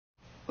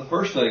The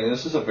first thing, and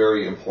this is a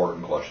very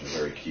important question, a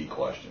very key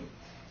question.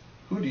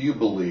 Who do you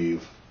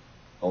believe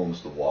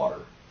owns the water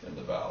in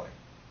the valley?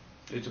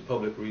 It's a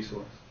public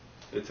resource.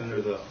 It's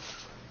under the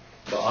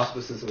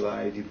auspices of the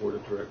IID Board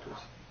of Directors.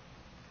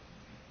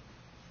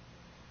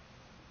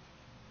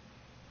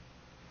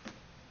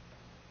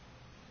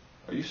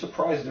 Are you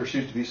surprised there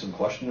seems to be some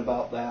question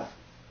about that,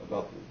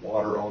 about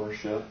water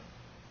ownership?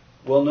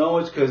 Well, no,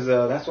 it's because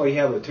that's why you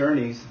have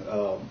attorneys.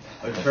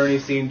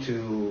 Attorneys seem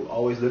to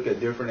always look at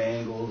different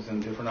angles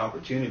and different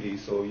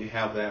opportunities, so you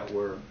have that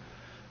where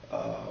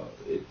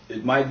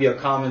it might be a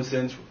common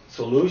sense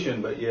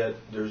solution, but yet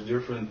there's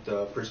different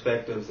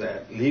perspectives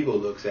that legal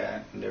looks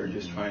at, and they're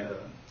just trying to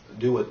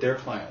do what their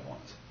client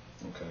wants.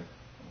 Okay.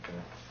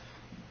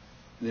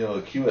 You know,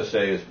 the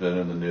QSA has been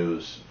in the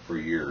news for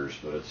years,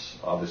 but it's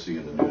obviously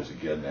in the news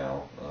again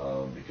now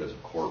because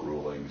of court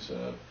rulings,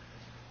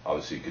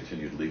 obviously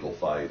continued legal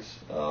fights.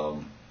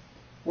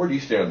 Where do you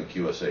stand on the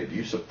QSA? Do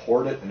you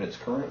support it in its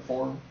current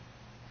form?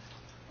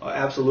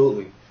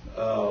 Absolutely.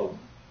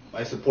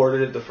 I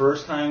supported it the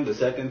first time, the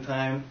second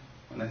time,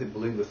 and I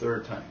believe the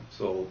third time.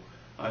 So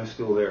I'm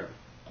still there.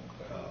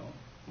 Okay.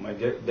 My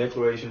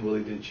declaration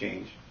really didn't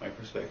change my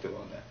perspective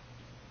on that.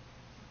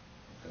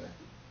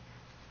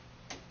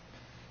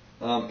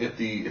 If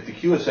the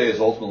QSA is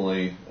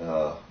ultimately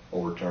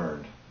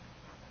overturned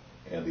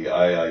and the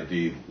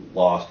IID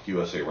lost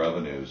QSA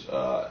revenues,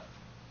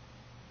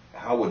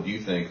 how would you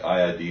think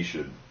IID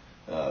should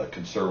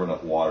conserve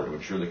enough water to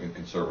ensure they can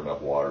conserve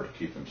enough water to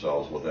keep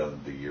themselves within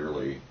the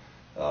yearly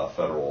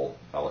federal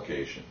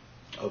allocation?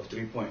 Of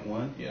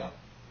 3.1? Yeah.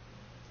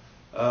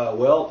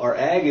 Well, our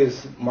ag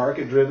is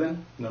market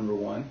driven, number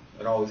one.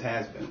 It always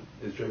has been.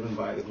 It's driven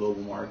by the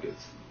global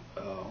markets.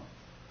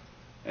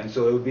 And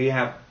so it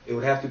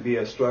would have to be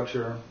a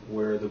structure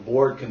where the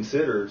board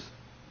considers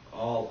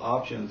all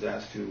options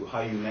as to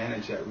how you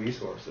manage that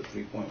resource of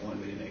 3.1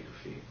 million acre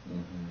feet.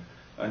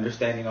 Mm-hmm.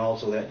 Understanding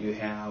also that you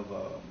have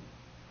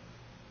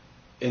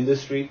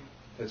industry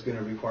that's going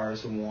to require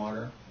some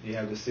water. You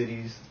have the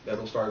cities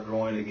that'll start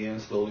growing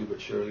again slowly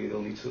but surely.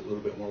 They'll need a little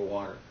bit more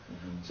water.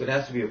 Mm-hmm. So it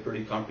has to be a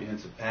pretty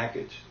comprehensive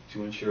package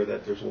to ensure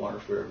that there's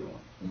water for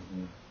everyone.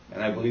 Mm-hmm.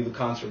 And I believe the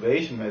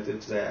conservation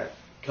methods that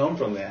come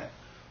from that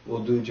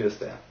will do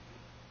just that.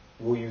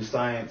 We'll use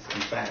science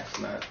and facts,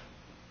 not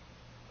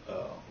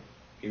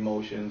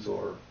emotions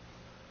or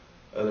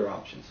other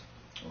options.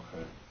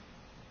 Okay.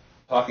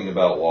 Talking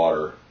about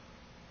water,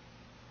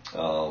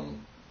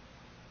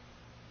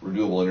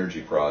 renewable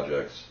energy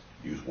projects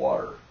use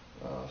water.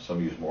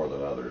 Some use more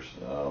than others.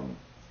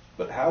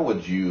 But how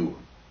do you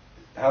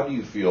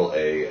feel,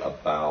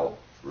 about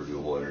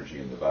renewable energy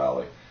in the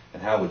valley,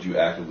 and how would you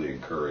actively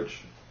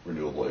encourage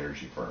renewable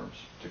energy firms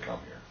to come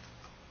here?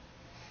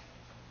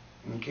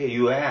 Okay,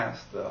 you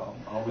asked.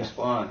 I'll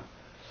respond.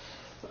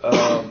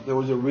 There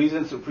was a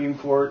recent Supreme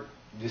Court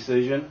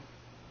decision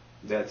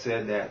that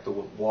said that the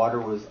water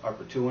was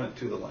opportunate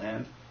to the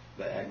land,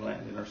 the ag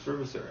land in our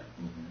service area.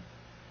 Mm-hmm.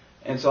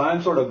 And so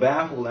I'm sort of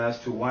baffled as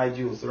to why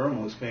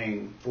geothermal is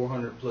paying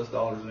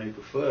 $400+ an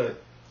acre foot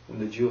when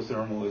the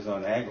geothermal is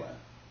on ag land.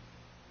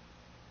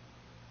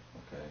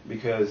 Okay.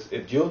 Because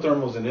if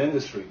geothermal is an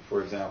industry,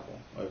 for example,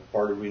 a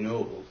part of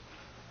renewables,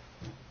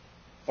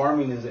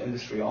 farming is an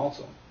industry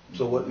also.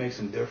 So what makes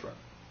them different?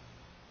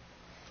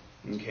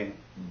 Okay.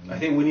 Mm-hmm. I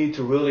think we need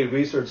to really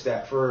research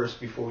that first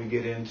before we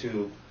get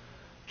into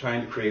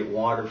trying to create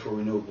water for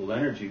renewable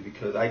energy,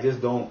 because I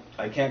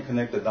can't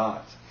connect the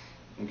dots.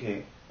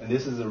 Okay. And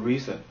this is a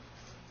recent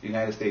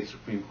United States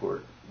Supreme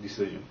Court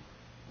decision.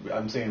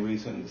 I'm saying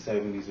recent, in the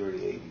 70s, early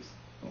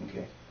 80s.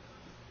 Okay.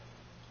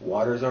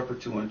 Water is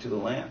opportunity to the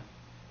land,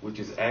 which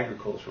is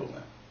agricultural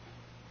land.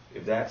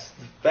 If that's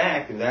the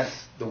fact, if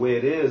that's the way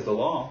it is, the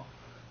law,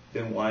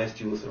 then why is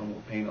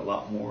geothermal paying a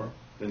lot more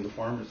than the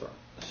farmers are?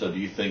 So do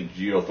you think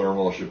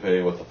geothermal should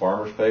pay what the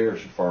farmers pay, or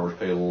should farmers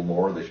pay a little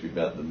more? They should be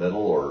met in the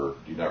middle, or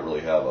do you not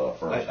really have a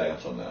firm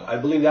stance on that? I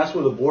believe that's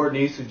where the board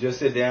needs to just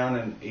sit down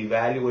and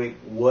evaluate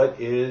what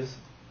is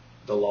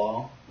the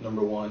law,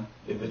 number one,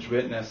 if it's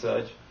written as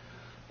such,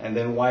 and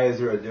then why is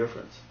there a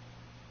difference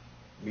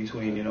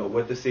between,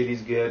 what the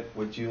cities get,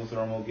 what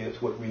geothermal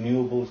gets, what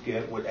renewables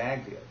get, what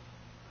ag gets.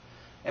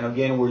 And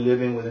again, we're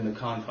living within the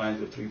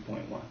confines of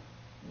 3.1. Mm-hmm.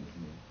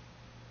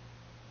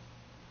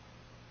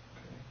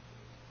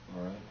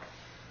 All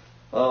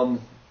right.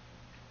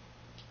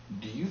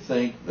 Do you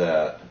think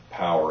that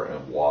power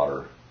and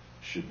water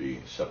should be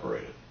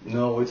separated?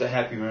 No, it's a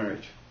happy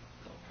marriage.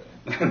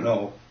 Okay.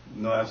 No,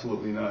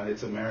 absolutely not.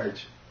 It's a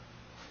marriage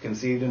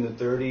conceived in the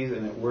 30s,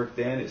 and it worked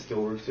then. It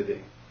still works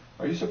today.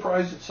 Are you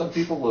surprised that some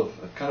people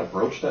have kind of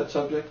broached that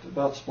subject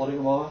about splitting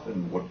them off?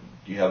 And do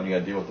you have any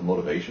idea what the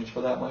motivations for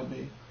that might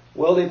be?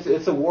 Well,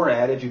 it's a war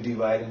adage: you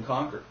divide and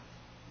conquer.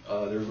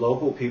 There's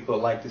local people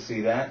that like to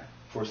see that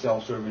for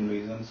self-serving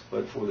reasons,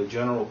 but for the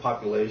general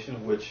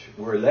population, which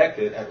we're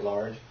elected at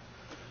large,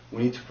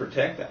 we need to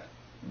protect that.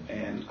 Mm-hmm.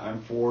 And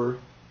I'm for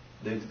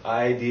the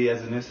IID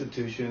as an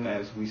institution,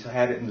 as we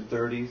had it in the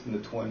 30s and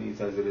the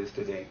 20s, as it is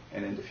today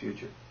and in the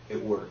future.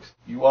 It works.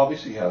 You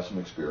obviously have some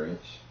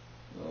experience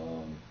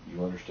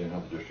You understand how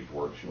the district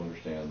works. You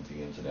understand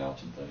the ins and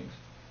outs and things.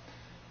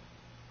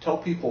 Tell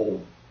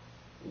people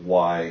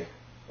why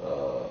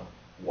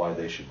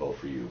they should vote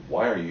for you.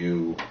 Why are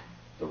you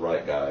the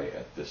right guy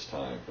at this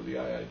time for the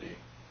IID?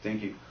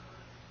 Thank you.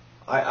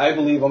 I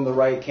believe I'm the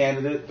right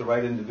candidate, the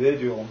right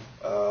individual.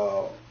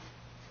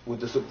 With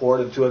the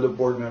support of two other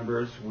board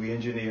members, we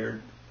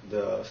engineered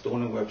the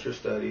Stone and Webster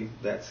study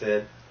that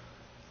said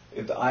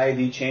if the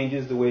IID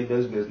changes the way it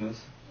does business,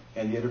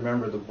 and yet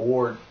remember the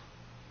board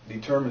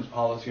determines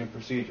policy and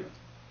procedure.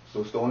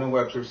 So Stone and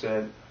Webster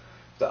said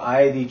if the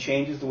IID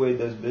changes the way it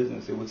does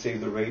business, it would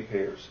save the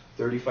ratepayers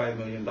 $35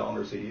 million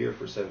a year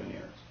for 7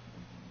 years.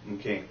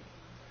 Okay.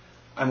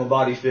 I'm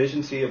about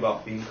efficiency,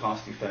 about being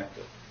cost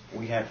effective.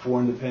 We had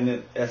 4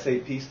 independent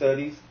SAP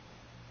studies.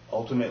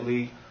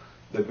 Ultimately,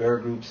 the Bear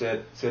Group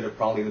said it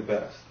probably the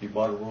best. You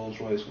bought a Rolls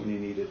Royce when you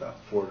needed a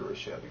Ford or a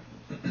Chevy.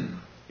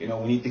 We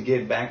need to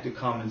get back to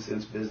common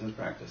sense business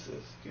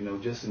practices.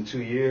 Just in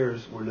 2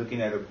 years, we're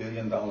looking at $1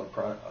 billion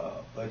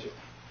budget.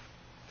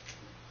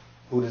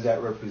 Who does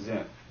that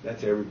represent?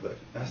 That's everybody.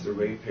 That's the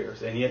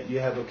ratepayers. And yet you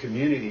have a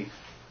community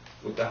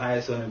with the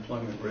highest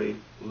unemployment rate,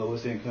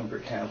 lowest income per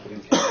capita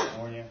in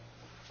California,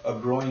 a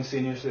growing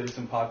senior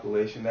citizen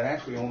population that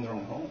actually own their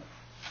own home.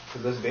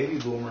 Because as baby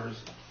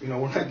boomers, we're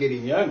not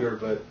getting younger,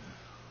 but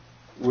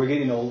we're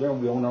getting older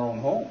and we own our own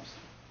homes.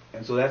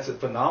 And so that's a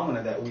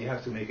phenomenon that we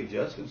have to make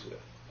adjustments with.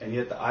 And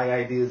yet the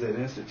IID is an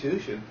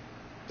institution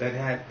that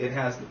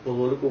has the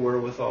political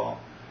wherewithal.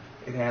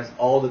 It has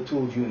all the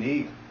tools you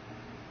need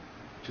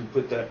to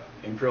put the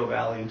Imperial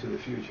Valley into the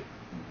future.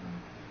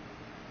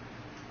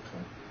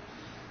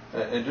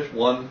 Okay. And just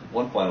one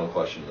final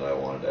question that I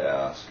wanted to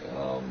ask.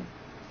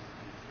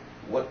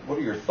 What are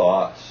your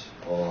thoughts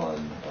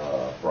on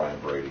Brian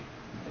Brady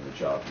and the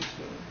job he's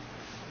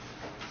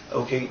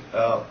doing? Okay.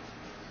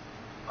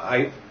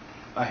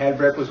 I had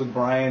breakfast with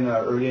Brian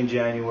early in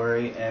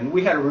January, and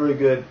we had a really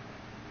good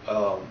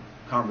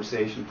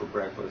conversation for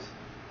breakfast.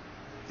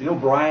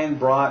 Brian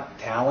brought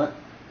talent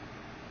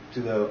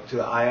to the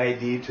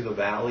IID, to the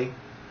Valley.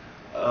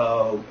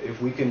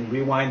 If we can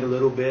rewind a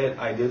little bit,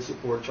 I did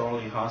support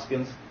Charlie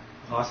Hoskin.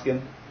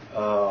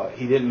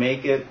 He didn't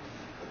make it,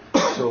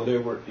 so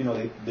there were,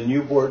 the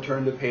new board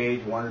turned the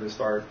page, wanted to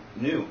start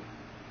new,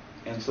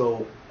 and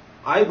so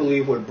I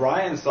believe what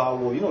Brian saw.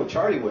 Well,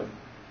 Charlie went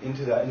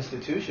into that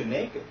institution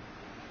naked.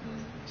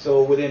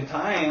 So within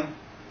time,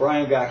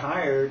 Brian got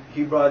hired.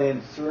 He brought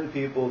in certain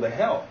people to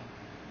help.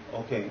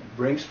 Okay,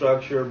 bring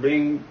structure,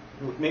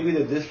 maybe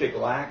the district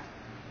lacked,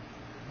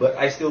 but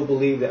I still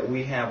believe that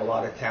we have a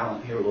lot of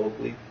talent here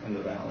locally in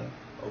the Valley.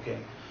 Okay,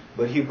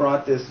 but he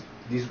brought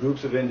these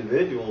groups of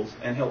individuals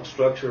and helped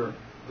structure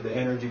the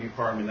energy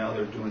department. Now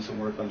they're doing some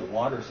work on the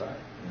water side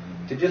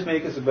to just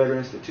make us a better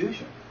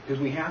institution,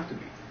 because we have to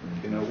be.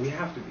 We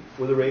have to be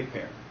for the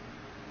ratepayer.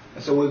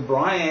 And so with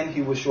Brian,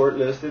 he was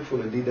shortlisted for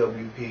the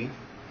DWP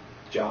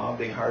job.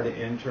 They hired an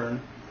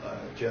intern,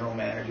 general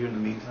manager in the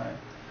meantime.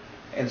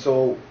 And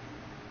so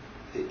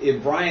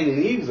if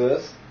Brian leaves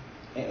us,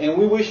 and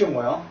we wish him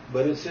well,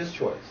 but it's his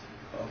choice,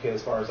 okay,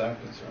 as far as I'm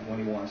concerned,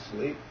 when he wants to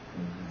leave.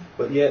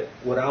 But yet,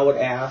 what I would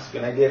ask,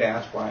 and I did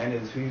ask Brian,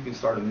 is who you can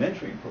start a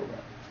mentoring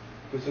program.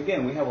 Because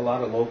again, we have a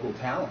lot of local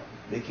talent.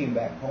 They came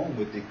back home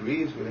with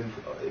degrees, with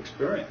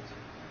experience.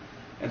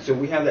 And so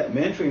we have that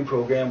mentoring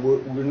program.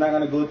 We're not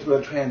going to go through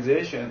a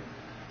transition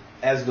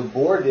as the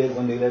board did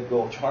when they let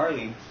go of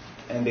Charlie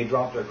and they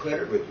dropped their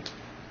credit rating.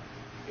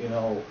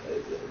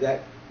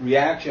 That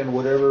reaction,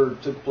 whatever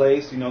took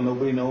place,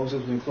 nobody knows. It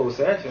was in closed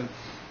session.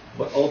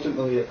 But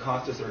ultimately it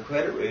cost us our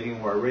credit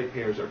rating, where our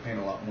ratepayers are paying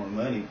a lot more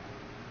money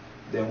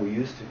than we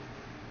used to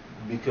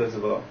because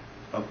of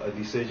a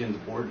decision the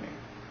board made.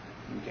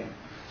 Okay.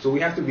 So we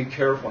have to be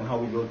careful on how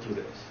we go through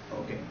this.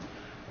 Okay.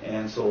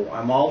 And so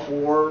I'm all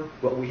for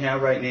what we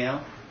have right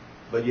now,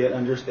 but yet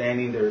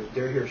understanding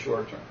they're here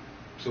short term.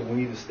 So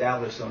we need to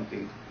establish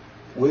something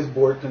with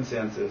board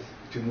consensus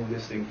to move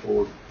this thing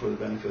forward for the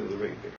benefit of the ratepayer.